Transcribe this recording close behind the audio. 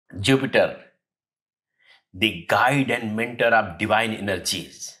Jupiter, the guide and mentor of divine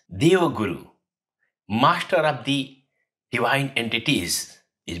energies, Deva Guru, master of the divine entities,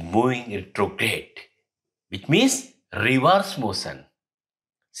 is moving retrograde, which means reverse motion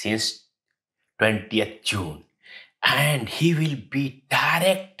since 20th June. And he will be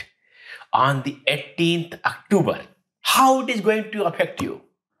direct on the 18th October. How it is going to affect you?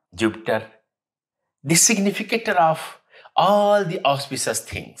 Jupiter, the significator of all the auspicious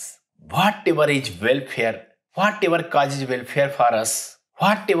things. Whatever is welfare, whatever causes welfare for us,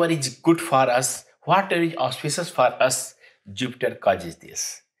 whatever is good for us, whatever is auspicious for us, Jupiter causes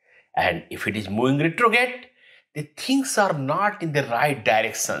this. And if it is moving retrograde, the things are not in the right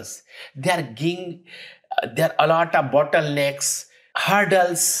directions. There are a lot of bottlenecks,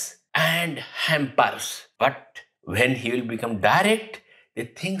 hurdles, and hampers. But when he will become direct, the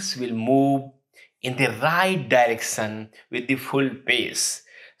things will move in the right direction with the full pace.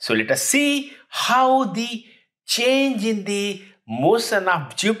 So let us see how the change in the motion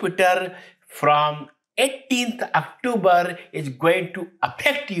of Jupiter from 18th October is going to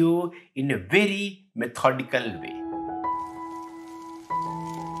affect you in a very methodical way.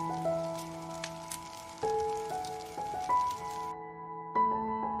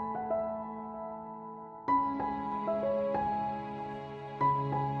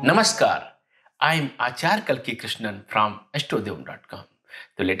 Namaskar. I am Acharya Kalki Krishnan from AstroDevam.com.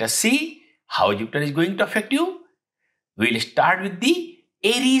 So let us see how Jupiter is going to affect you. We will start with the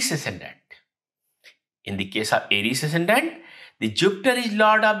Aries ascendant. In the case of Aries ascendant, the Jupiter is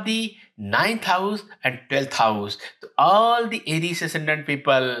lord of the 9th house and 12th house. So all the Aries ascendant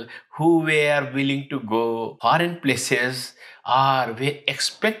people who were willing to go foreign places or were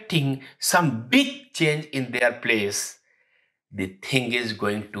expecting some big change in their place, the thing is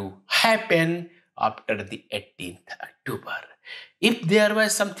going to happen after the 18th October. If there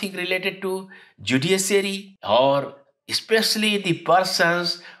was something related to judiciary, or especially the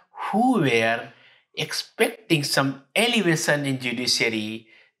persons who were expecting some elevation in judiciary,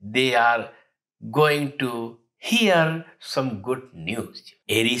 they are going to hear some good news.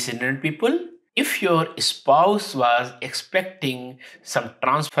 Aries ascendant people, if your spouse was expecting some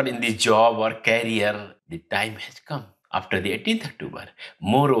transfer in the job or career, the time has come after the 18th October.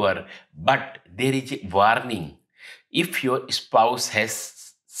 Moreover, but there is a warning. If your spouse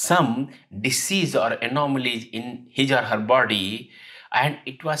has some disease or anomalies in his or her body and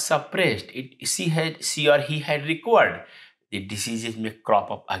it was suppressed, she or he had recovered, the diseases may crop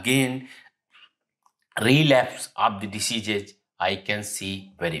up again. Relapse of the diseases I can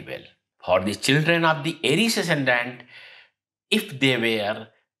see very well. For the children of the Aries ascendant, if they were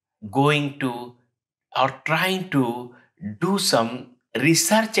going to or trying to do some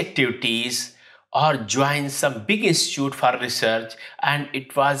research activities or join some big institute for research and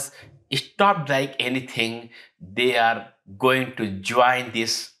it was stopped like anything, they are going to join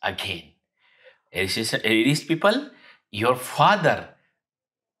this again. Aries people, your father,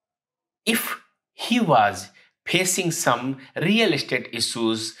 if he was facing some real estate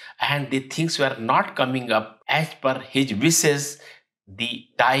issues and the things were not coming up as per his wishes, the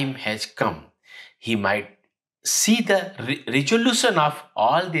time has come. He might see the resolution of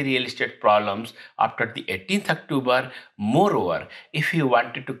all the real estate problems after the 18th October. Moreover, if he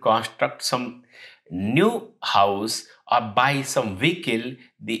wanted to construct some new house or buy some vehicle,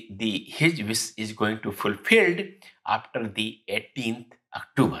 his wish is going to fulfilled after the 18th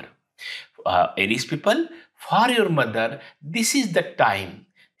October. Aries people, for your mother, this is the time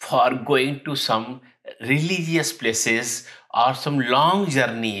for going to some religious places or some long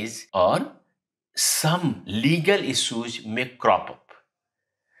journeys, or some legal issues may crop up.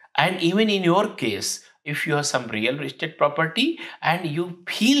 And even in your case, if you have some real estate property and you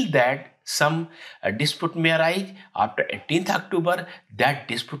feel that some dispute may arise after 18th October, that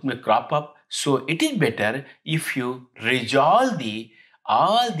dispute may crop up. So it is better if you resolve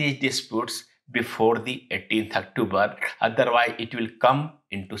all these disputes before the 18th October. Otherwise, it will come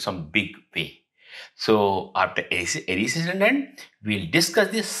into some big way. So after Aries ascendant, we'll discuss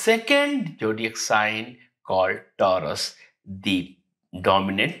the second zodiac sign called Taurus, the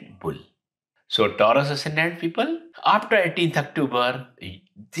dominant bull. So Taurus ascendant people, after 18th October,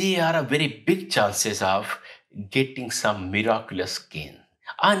 there are a very big chances of getting some miraculous gain,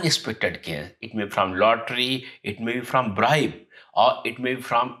 unexpected gain. It may be from lottery, it may be from bribe, or it may be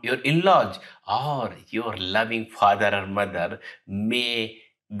from your in-laws, or your loving father or mother may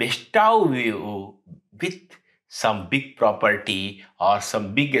bestow you with some big property or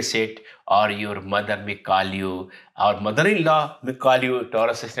some big asset, or your mother may call you, or mother-in-law may call you,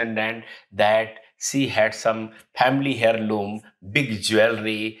 Taurus ascendant, that she had some family heirloom, big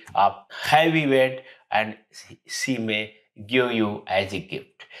jewelry, heavyweight, and she may give you as a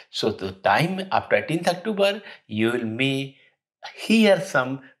gift. So the time after 18th October, you will may hear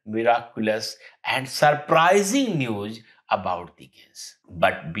some miraculous and surprising news about the gains.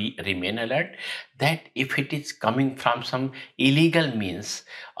 But be remain alert that if it is coming from some illegal means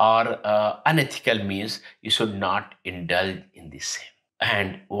or unethical means, you should not indulge in the same.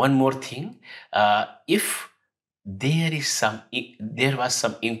 And one more thing, if there was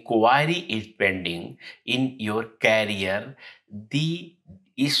some inquiry is pending in your career, the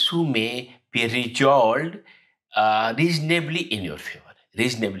issue may be resolved reasonably in your favor.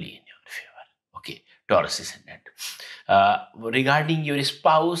 Reasonably in your favor. Okay, Taurus ascendant. Regarding your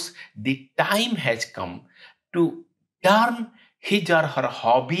spouse, the time has come to turn his or her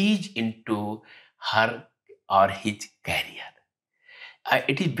hobbies into her or his career.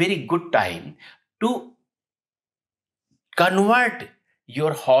 It is very good time to convert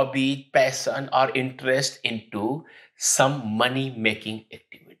your hobby, passion, or interest into some money making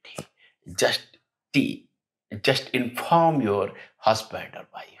activity. Just t- just inform your husband or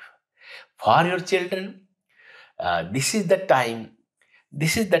wife. For your children, this is the time.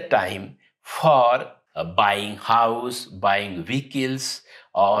 This is the time for buying house, buying vehicles,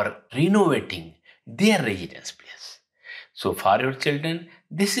 or renovating their residence place. So for your children,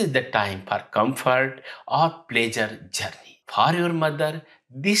 this is the time for comfort or pleasure journey. For your mother,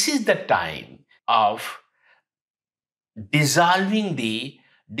 this is the time of dissolving the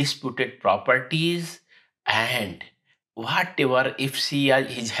disputed properties, and whatever, if she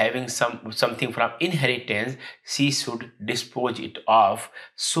is having something from inheritance, she should dispose it off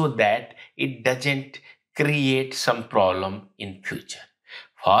so that it doesn't create some problem in future.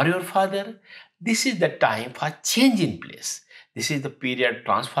 For your father, this is the time for change in place. This is the period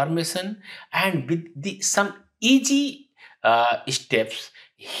transformation, and with some easy steps,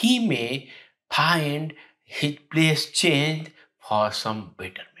 he may find his place changed for some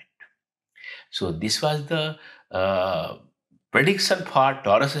betterment. So this was the prediction for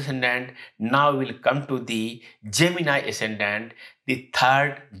Taurus ascendant. Now we'll come to the Gemini ascendant, the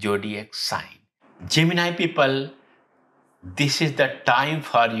third zodiac sign. Gemini people, this is the time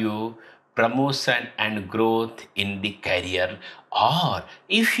for you promotion and growth in the career, or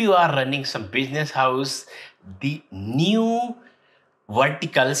if you are running some business house, the new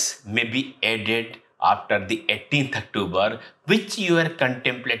verticals may be added after the 18th October, which you are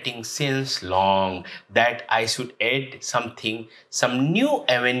contemplating since long, that I should add something, some new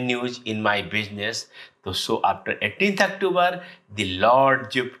avenues in my business. So after 18th October, the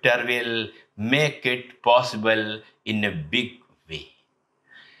Lord Jupiter will make it possible in a big way.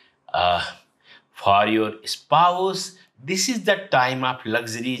 Uh, for your spouse, this is the time of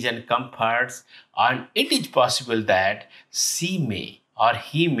luxuries and comforts, and it is possible that she may or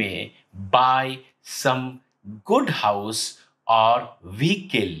he may buy some good house or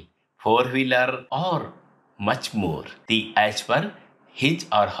vehicle, four-wheeler, or much more. The as per his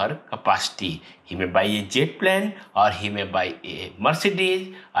or her capacity. He may buy a jet plane, or he may buy a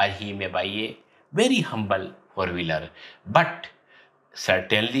Mercedes, or he may buy a very humble four-wheeler. But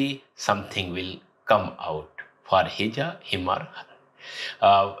certainly something will come out for him or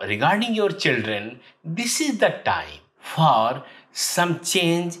her. Regarding your children, this is the time for some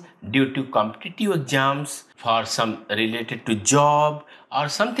change due to competitive exams, for some related to job or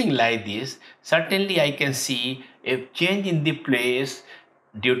something like this. Certainly I can see a change in the place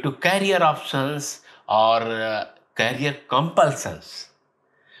due to career options or career compulsions,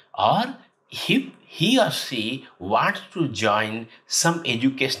 or he or she wants to join some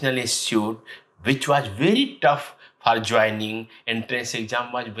educational institute which was very tough for joining. Entrance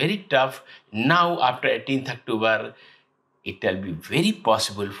exam was very tough. Now after 18th October, it will be very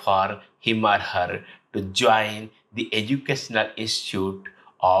possible for him or her to join the educational institute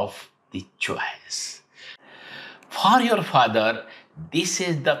of the choice. For your father, this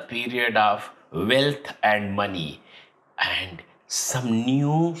is the period of wealth and money, and some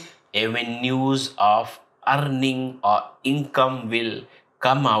new avenues of earning or income will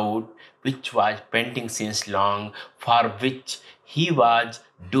come out, which was pending since long, for which he was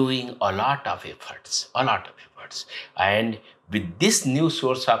doing a lot of efforts, and with this new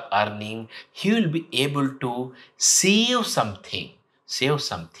source of earning, he will be able to save something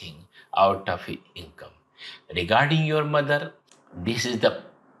out of his income. Regarding your mother, this is the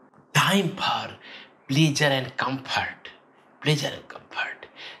time for pleasure and comfort. Pleasure and comfort.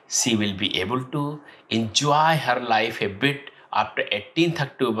 She will be able to enjoy her life a bit after 18th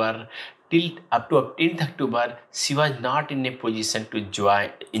October, till up to 18th October, she was not in a position to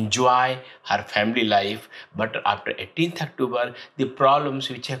enjoy her family life. But after 18th October, the problems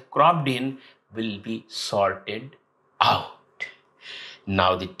which have cropped in will be sorted out.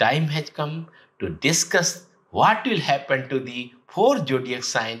 Now the time has come to discuss what will happen to the four zodiac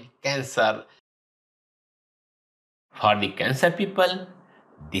sign Cancer. For the Cancer people,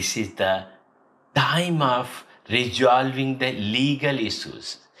 this is the time of resolving the legal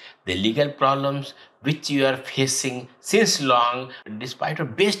issues, the legal problems which you are facing since long, despite your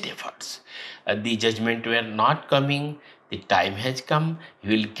best efforts. The judgment were not coming, the time has come,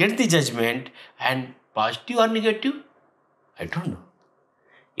 you will get the judgment, and positive or negative, I don't know.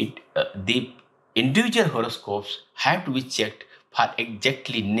 The individual horoscopes have to be checked for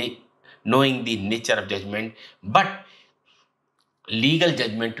exactly knowing the nature of judgment, but legal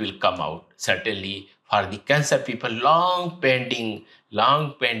judgment will come out certainly for the Cancer people. Long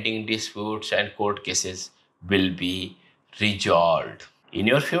pending disputes and court cases will be resolved in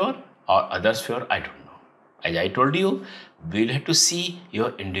your favor or others' favor. I don't know. As I told you, we'll have to see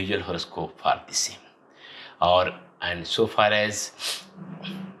your individual horoscope for the same. And so far as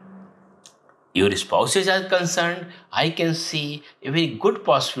your spouses are concerned, I can see a very good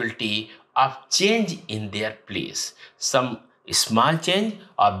possibility of change in their place. Some small change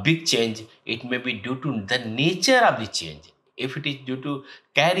or big change, it may be due to the nature of the change. If it is due to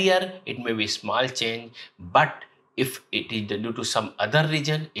career, it may be small change, but if it is due to some other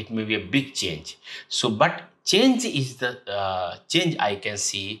reason, it may be a big change. So, but change is the change I can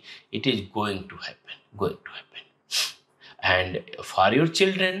see, it is going to happen. And for your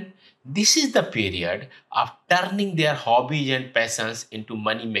children, this is the period of turning their hobbies and passions into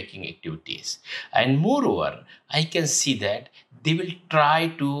money-making activities. And moreover, I can see that they will try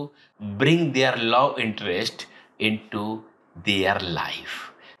to bring their love interest into their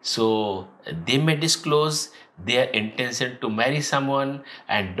life. So they may disclose their intention to marry someone,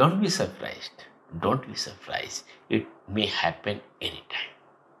 and don't be surprised. Don't be surprised. It may happen anytime.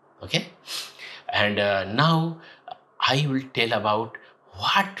 Okay? And now I will tell about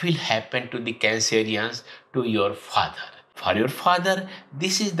what will happen to the Cancerians, to your father. For your father,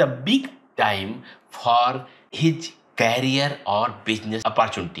 this is the big time for his career or business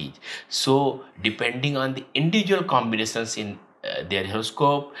opportunities. So, depending on the individual combinations in their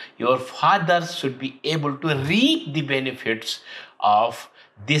horoscope, your father should be able to reap the benefits of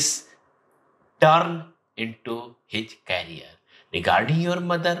this turn into his career. Regarding your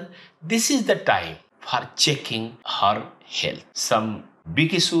mother, this is the time for checking her health. Some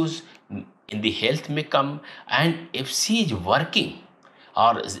big issues in the health may come, and if she is working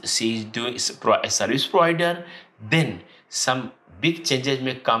or she is doing a service provider, then some big changes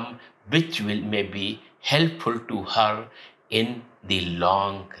may come which will may be helpful to her in the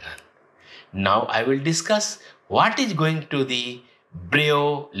long run. Now I will discuss what is going to the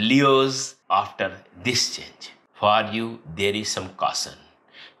Breo Leos after this change. For you, there is some caution.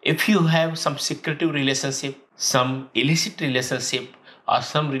 If you have some secretive relationship, some illicit relationship, or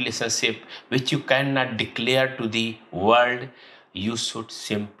some relationship which you cannot declare to the world, you should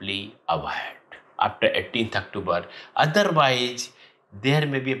simply avoid after 18th October. Otherwise, there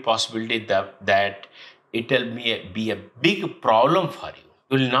may be a possibility that it will be a big problem for you.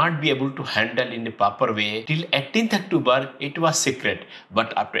 You will not be able to handle in a proper way. Till 18th October, it was secret.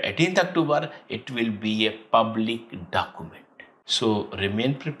 But after 18th October, it will be a public document. So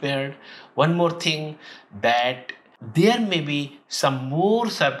remain prepared. One more thing, that there may be some more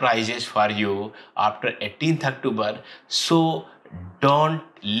surprises for you after 18th October. So don't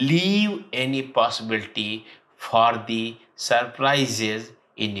leave any possibility for the surprises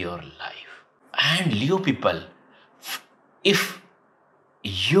in your life. And Leo people, if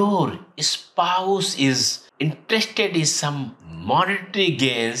your spouse is interested in some monetary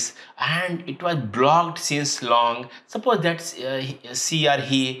gains and it was blocked since long, suppose that she or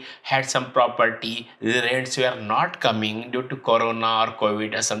he had some property, the rents were not coming due to corona or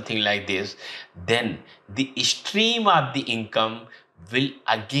covid or something like this, then the stream of the income will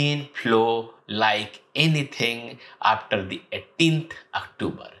again flow like anything after the 18th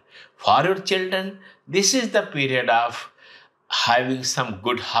October. For your children, this is the period of having some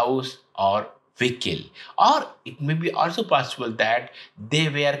good house or vehicle, or it may be also possible that they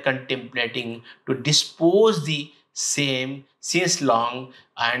were contemplating to dispose the same since long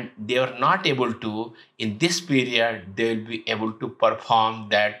and they were not able to. In this period, they will be able to perform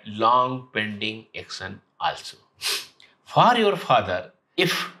that long pending action also. For your father,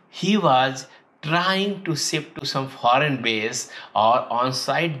 if he was trying to shift to some foreign base or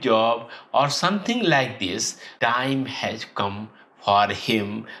on-site job or something like this, time has come for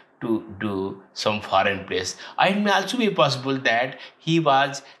him to do some foreign place. It may also be possible that he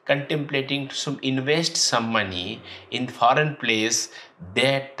was contemplating to invest some money in foreign place.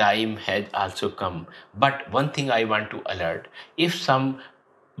 That time has also come. But one thing I want to alert: if some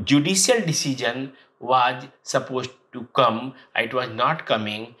judicial decision was supposed to come, it was not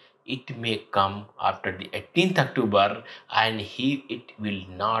coming, it may come after the 18th October, and it will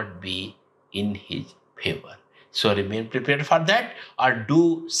not be in his favor. So remain prepared for that, or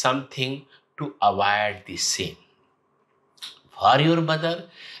do something to avoid the same. For your mother,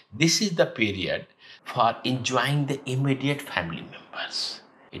 this is the period for enjoying the immediate family members.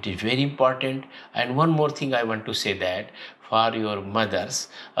 It is very important. And one more thing I want to say, that for your mothers,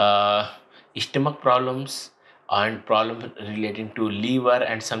 stomach problems and problems relating to liver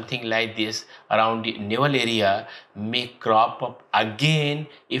and something like this around the navel area may crop up again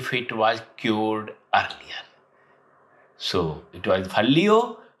if it was cured earlier. So it was for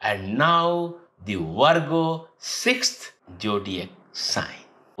Leo, and now the Virgo, sixth zodiac sign.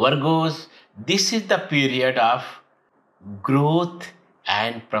 Virgos, this is the period of growth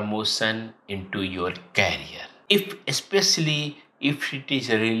and promotion into your career. Especially if it is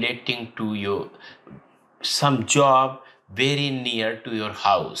relating to your some job very near to your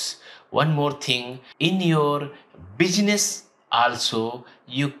house. One more thing, in your business also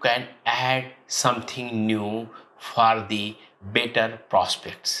you can add something new for the better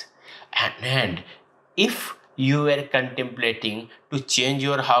prospects. And if you were contemplating to change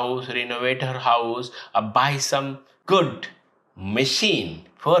your house, renovate your house, or buy some good machine,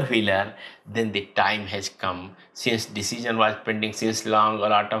 four-wheeler, then the time has come. Since decision was pending since long, a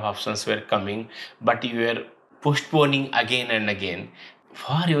lot of options were coming, but you were postponing again and again.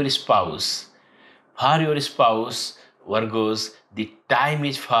 For your spouse, Virgos, the time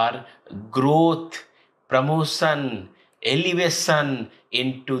is for growth, promotion, elevation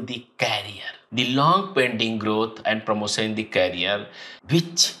into the career. The long pending growth and promotion in the career,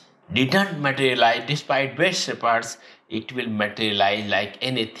 which didn't materialize despite best efforts, it will materialize like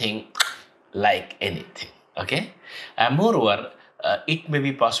anything. Okay? And moreover, it may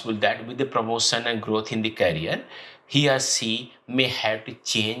be possible that with the promotion and growth in the career, he or she may have to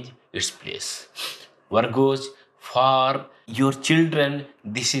change its place. Virgos, for your children,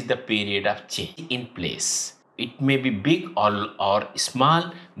 this is the period of change in place. It may be big or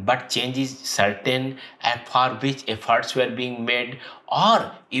small, but change is certain, and for which efforts were being made,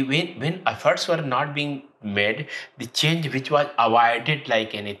 or even when efforts were not being made, the change which was avoided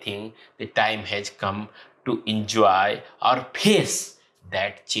like anything, the time has come to enjoy or face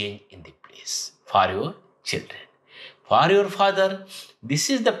that change in the place for your children. For your father, this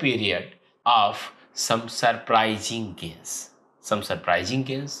is the period of some surprising gains.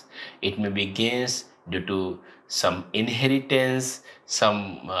 It may be gains due to some inheritance,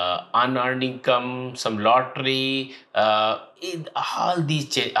 some unearned income, some lottery, all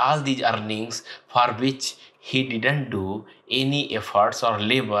these earnings for which he didn't do any efforts or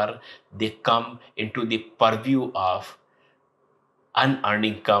labor, they come into the purview of unearned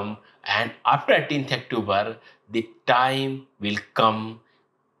income. And after 18th October, the time will come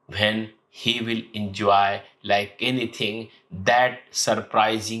when he will enjoy like anything that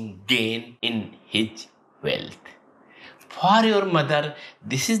surprising gain in his wealth. For your mother,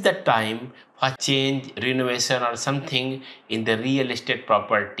 this is the time for change, renovation, or something in the real estate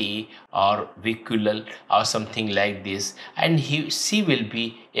property or vehicle or something like this, and she will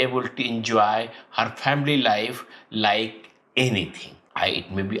be able to enjoy her family life like anything.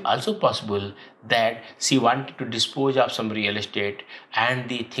 It may be also possible that she wanted to dispose of some real estate and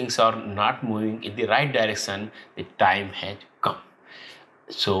the things are not moving in the right direction. The time has come.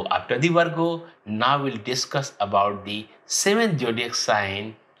 So after the Virgo, now we'll discuss about the seventh zodiac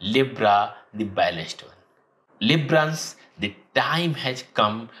sign, Libra, the balanced one. Librans, the time has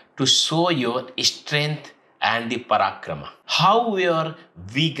come to show your strength and the parakrama. How your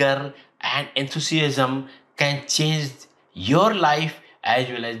vigor and enthusiasm can change your life as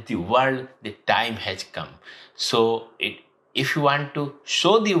well as the world, the time has come. So if you want to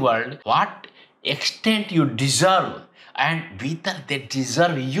show the world what extent you deserve and whether they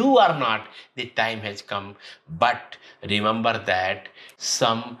deserve you or not, the time has come. But remember that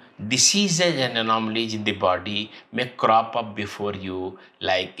some diseases and anomalies in the body may crop up before you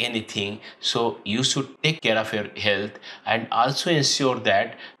like anything. So you should take care of your health and also ensure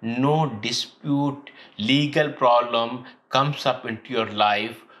that no dispute, legal problem comes up into your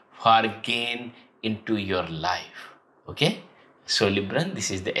life for gain into your life. Okay? So Libran,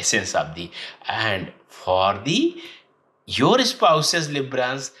 this is the essence of and for your spouses,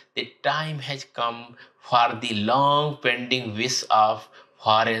 Librans, the time has come for the long pending wish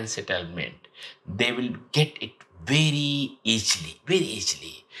foreign settlement. They will get it very easily, very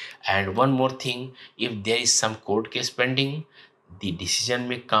easily. And one more thing, if there is some court case pending, the decision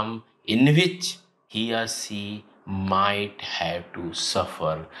may come in which he or she might have to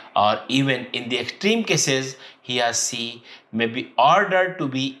suffer, or even in the extreme cases, he or she may be ordered to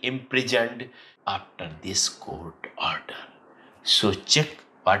be imprisoned after this court order. So check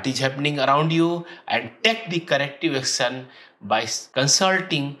what is happening around you and take the corrective action by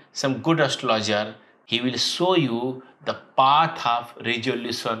consulting some good astrologer. He will show you the path of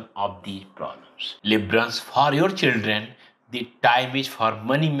resolution of these problems. Librans, for your children, the time is for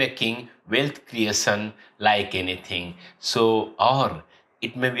money making, wealth creation, like anything. So, or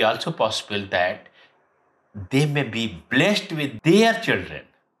it may be also possible that they may be blessed with their children.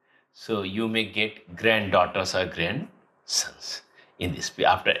 So you may get granddaughters or grandsons in this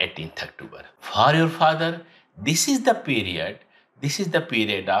after 18th October. For your father, this is the period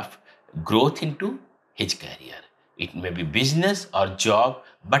of growth into his career. It may be business or job,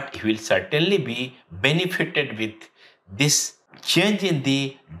 but he will certainly be benefited with this change in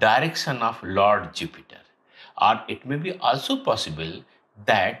the direction of Lord Jupiter. Or it may be also possible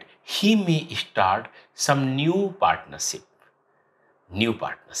that he may start some new partnership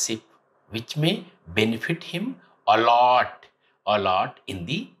which may benefit him a lot in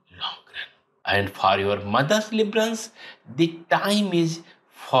the long run. And for your mother's Librans, the time is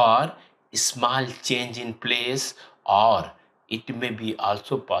for small change in place, or it may be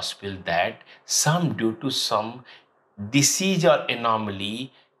also possible that some due to some disease or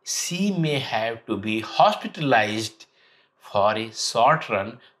anomaly, she may have to be hospitalized for a short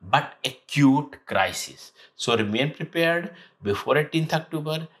run but acute crisis. So remain prepared before 18th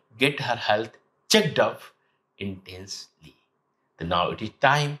October, get her health checked up intensely. So now it is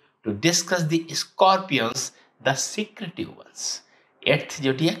time to discuss the scorpions, the secretive ones. 8th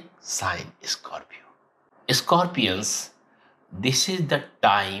zodiac sign Scorpio. Scorpions, this is the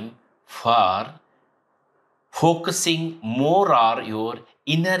time for focusing more on your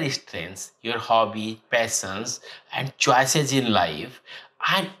inner strengths, your hobbies, passions, and choices in life,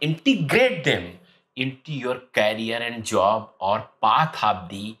 and integrate them into your career and job or path of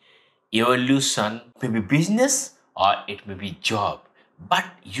the evolution. Maybe business or it may be job, but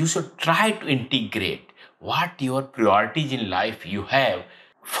you should try to integrate what your priorities in life you have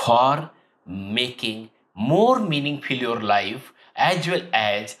for making more meaningful your life, as well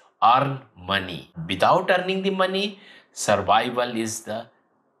as earn money. Without earning the money, survival is the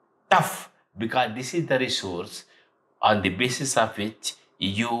tough, because this is the resource on the basis of which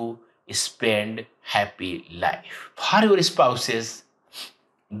you spend happy life. For your spouses,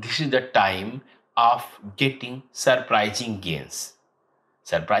 this is the time of getting surprising gains.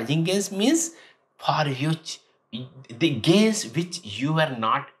 Surprising gains means for which the gains which you are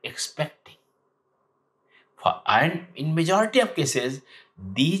not expecting. And in majority of cases,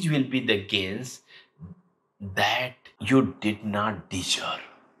 these will be the gains that you did not deserve.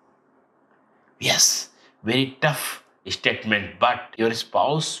 Yes, very tough statement, but your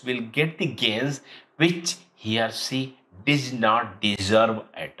spouse will get the gains which he or she does not deserve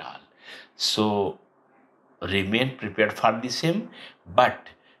at all. So remain prepared for the same. But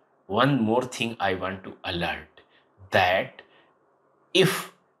one more thing I want to alert, that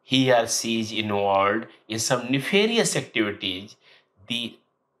if he or she is involved in some nefarious activities, the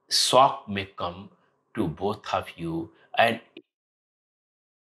shock may come to both of you. And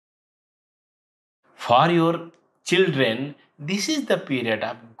for your children, this is the period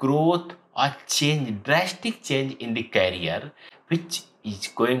of growth or change, drastic change in the career, which is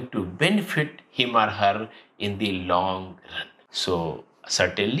going to benefit him or her in the long run. So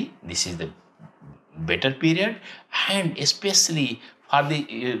certainly this is the better period, and especially for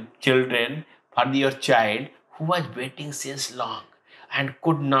the children, for your child who was waiting since long and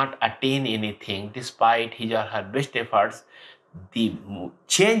could not attain anything despite his or her best efforts. The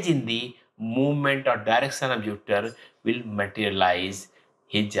change in the movement or direction of Jupiter will materialize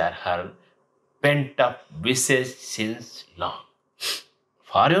his or her pent up wishes since long.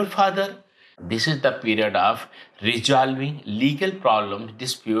 For your father, this is the period of resolving legal problems,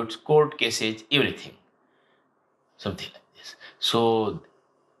 disputes, court cases, everything. Something like this. So,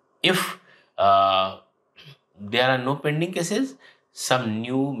 if there are no pending cases, some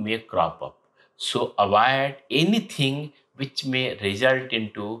new may crop up. So, avoid anything which may result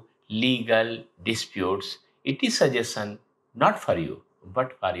into legal disputes. It is suggestion not for you,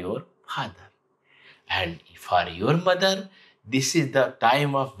 but for your father. And for your mother, this is the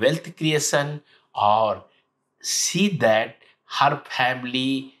time of wealth creation, or see that her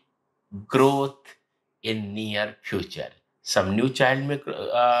family growth in near future. some new child may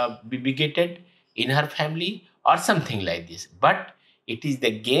be begetted in her family or something like this. But it is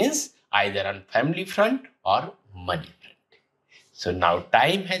the gains either on family front or money front. So now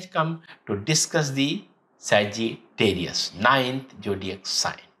time has come to discuss the Sagittarius, ninth zodiac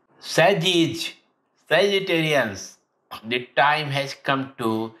sign. Sagittarians, the time has come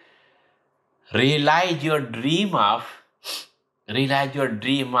to realize your dream of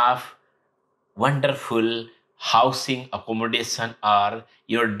wonderful housing accommodation or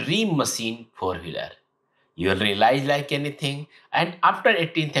your dream machine four-wheeler. You will realize like anything, and after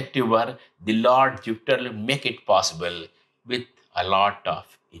 18th October, the Lord Jupiter will make it possible with a lot of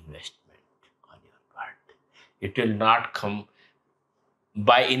investment on your part. It will not come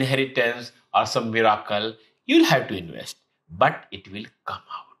by inheritance or some miracle. You'll have to invest, but it will come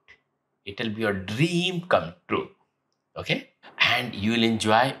out. It will be your dream come true. Okay? And you will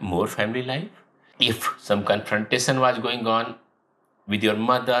enjoy more family life. If some confrontation was going on with your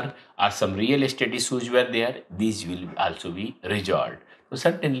mother or some real estate issues were there, these will also be resolved. So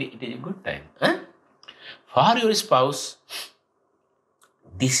certainly it is a good time. Huh? For your spouse,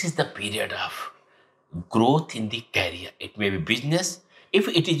 this is the period of growth in the career. It may be business. If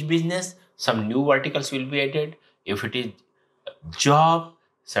it is business, some new verticals will be added. If it is job,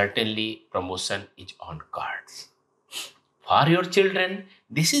 certainly promotion is on cards. For your children,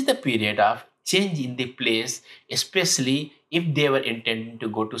 this is the period of change in the place, especially if they were intending to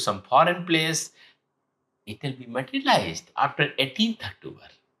go to some foreign place. It will be materialized after 18th October.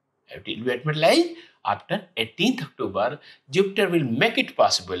 It will be materialized after 18th October. Jupiter will make it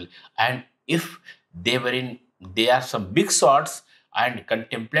possible. And if they are some big shots and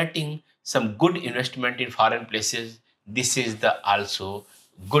contemplating some good investment in foreign places, this is the also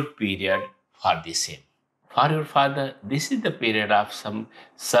good period for the same. For your father, this is the period of some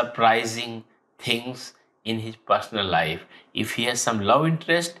surprising things in his personal life. If he has some love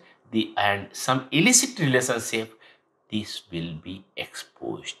interest and some illicit relationship, this will be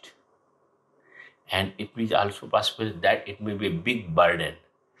exposed. And it is also possible that it may be a big burden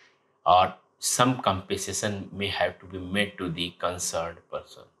or some compensation may have to be made to the concerned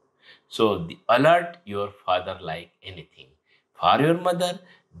person. So the alert your father like anything. For your mother,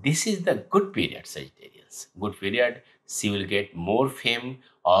 this is the good period, Sagittarius. Good period. She will get more fame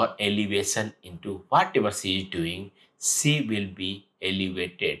or elevation into whatever she is doing. She will be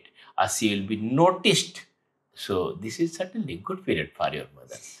elevated or she will be noticed. So this is certainly good period for your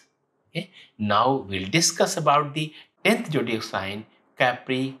mother. Okay. Now we'll discuss about the 10th zodiac sign,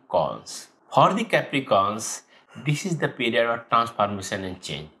 Capricorns. For the Capricorns, this is the period of transformation and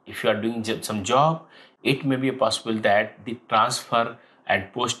change. If you are doing some job, it may be possible that the transfer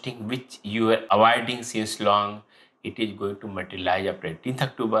and posting which you were avoiding since long, it is going to materialize after 18th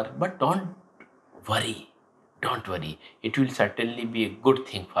October. But don't worry. Don't worry. It will certainly be a good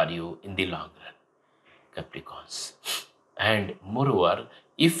thing for you in the long run, Capricorns. And moreover,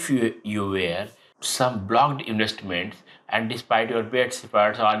 if you were some blocked investments and despite your best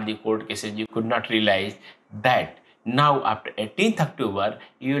efforts or the court cases, you could not realize that now after 18th October,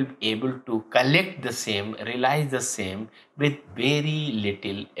 you will be able to collect the same, realize the same with very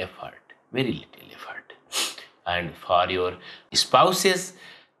little effort. Very little effort. And for your spouses,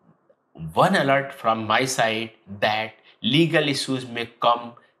 one alert from my side that legal issues may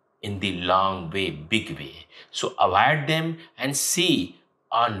come in the long way, big way. So avoid them and see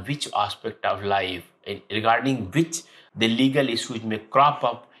on which aspect of life regarding which the legal issues may crop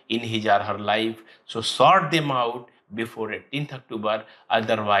up in his or her life. So sort them out before 18th October,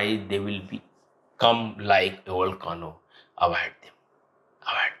 otherwise they will come like a volcano. Avoid them.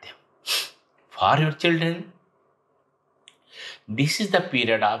 Avoid them. For your children, this is the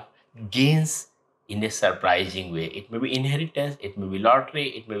period of gains in a surprising way. It may be inheritance, it may be lottery,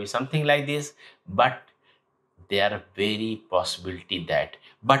 it may be something like this, but there are very possibility that.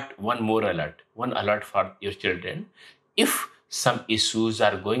 But one alert for your children. If some issues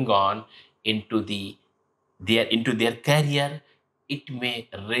are going on into their career, it may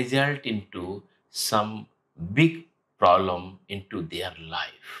result into some big problem into their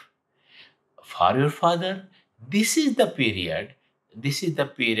life. For your father, this is the period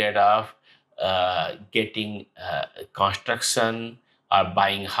of getting construction or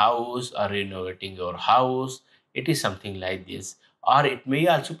buying house or renovating your house. It is something like this. Or it may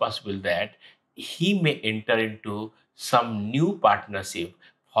also possible that he may enter into some new partnership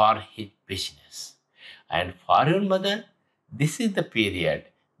for his business. And for your mother, this is the period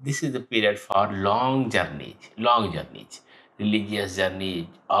for long journeys, religious journeys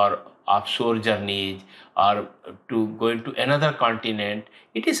or offshore journeys or to go into another continent.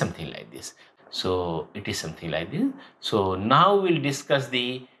 It is something like this. So it is something like this. So now we'll discuss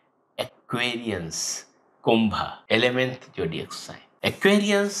the Aquarians, Kumbha, 11th zodiac sign.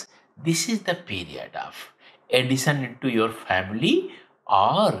 Aquarians, this is the period of addition into your family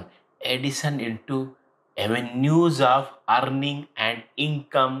or addition into avenues of earning and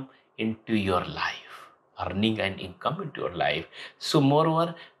income into your life. Earning and income into your life. So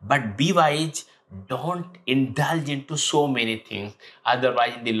moreover, but be wise, don't indulge into so many things.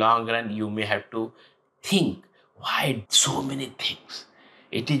 Otherwise, in the long run, you may have to think, why so many things?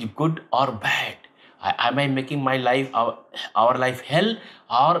 It is good or bad? Am I making my life, our life hell,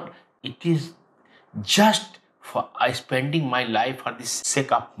 or it is just for I spending my life for the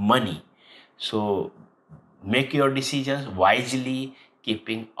sake of money? So make your decisions wisely,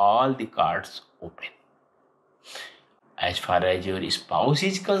 keeping all the cards open. As far as your spouse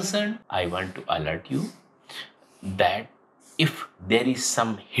is concerned, I want to alert you that if there is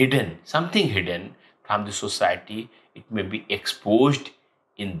something hidden from the society, it may be exposed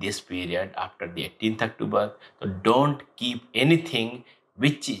in this period after the 18th October. So don't keep anything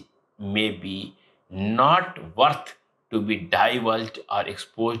which may be not worth to be divulged or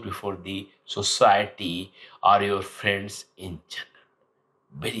exposed before the society or your friends in general.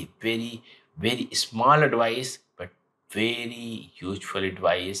 Very, very, very small advice, but very useful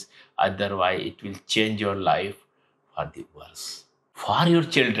advice. Otherwise, it will change your life for the worse. For your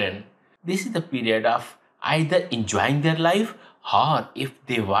children, this is the period of either enjoying their life or if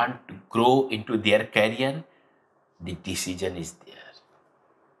they want to grow into their career, the decision is there.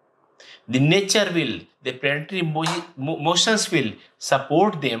 The nature will, the planetary motions will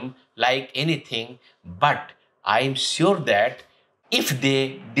support them like anything, but I am sure that if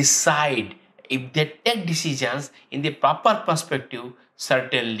they decide, if they take decisions in the proper perspective,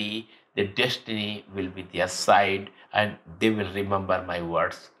 certainly the destiny will be their side and they will remember my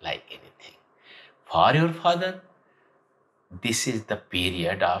words like anything. For your father, this is the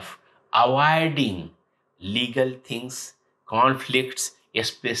period of avoiding legal things, conflicts,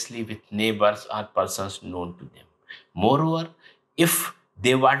 especially with neighbors or persons known to them. Moreover, if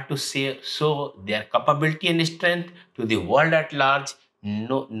they want to show their capability and strength to the world at large,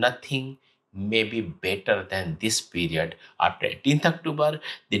 no, nothing may be better than this period. After 18th October,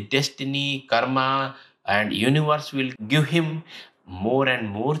 the destiny, karma, and universe will give him more and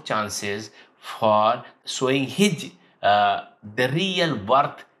more chances for showing his the real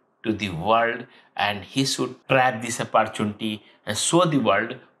worth to the world, and he should grab this opportunity and show the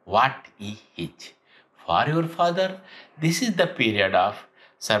world what he is. For your father, this is the period of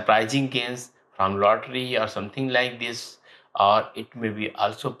surprising gains from lottery or something like this, or it may be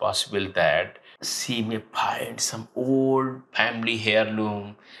also possible that she may find some old family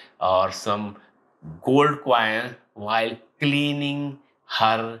heirloom or some gold coin while cleaning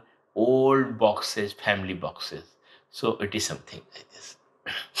her old boxes, family boxes. So it is something like this.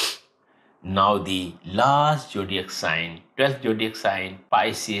 Now the last zodiac sign, 12th zodiac sign,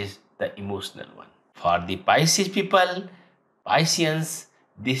 Pisces, the emotional one. For the Pisces people, Pisceans,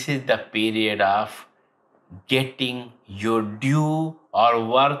 this is the period of getting your due or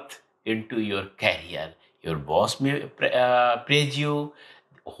worth into your career. Your boss may praise you,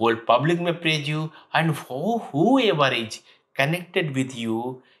 whole public may praise you, and whoever is connected with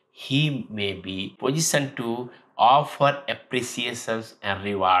you, he may be positioned to offer appreciations and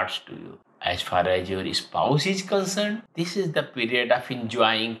rewards to you. As far as your spouse is concerned, this is the period of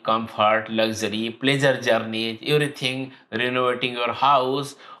enjoying comfort, luxury, pleasure journeys, everything, renovating your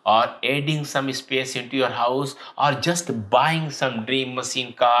house or adding some space into your house or just buying some dream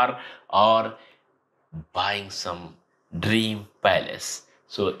machine car or buying some dream palace.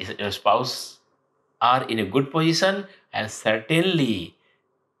 So if your spouse are in a good position, and certainly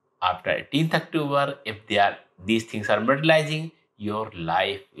after 18th October, if these things are materializing, your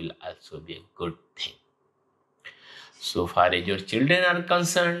life will also be a good thing. So far as your children are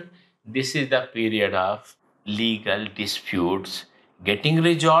concerned, this is the period of legal disputes getting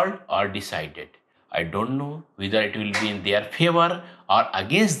resolved or decided. I don't know whether it will be in their favor or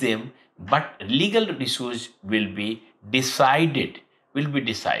against them, but legal issues will be decided.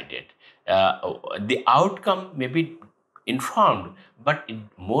 The outcome may be informed, but it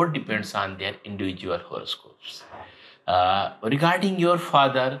more depends on their individual horoscopes. Regarding your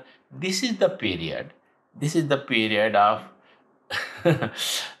father, this is the period. This is the period of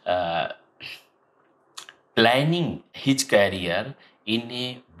uh, planning his career in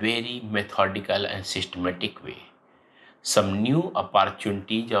a very methodical and systematic way. Some new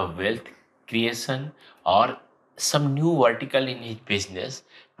opportunities of wealth creation or some new vertical in his business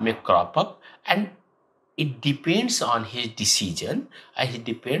may crop up, and it depends on his decision and it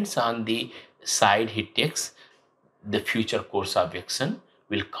depends on the side he takes, the future course of action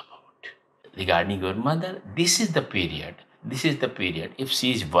will come out. Regarding your mother, this is the period. This is the period. If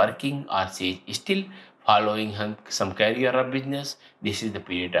she is working or she is still following some career or business, this is the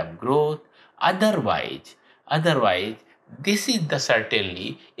period of growth. Otherwise, this is the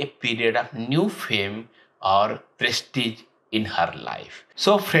certainly a period of new fame or prestige in her life.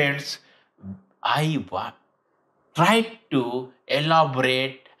 So, friends, I tried to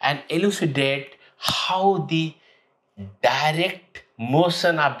elaborate and elucidate how the direct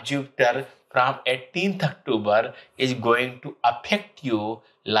motion of Jupiter from 18th October is going to affect you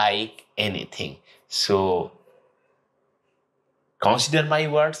like anything. So consider my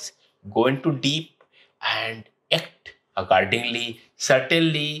words, go into deep and act accordingly.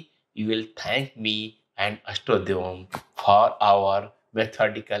 Certainly you will thank me and AstroDevam for our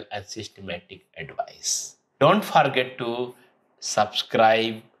methodical and systematic advice. Don't forget to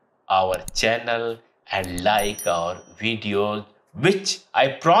subscribe our channel and like our videos, which I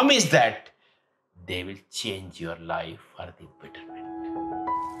promise that they will change your life for the betterment.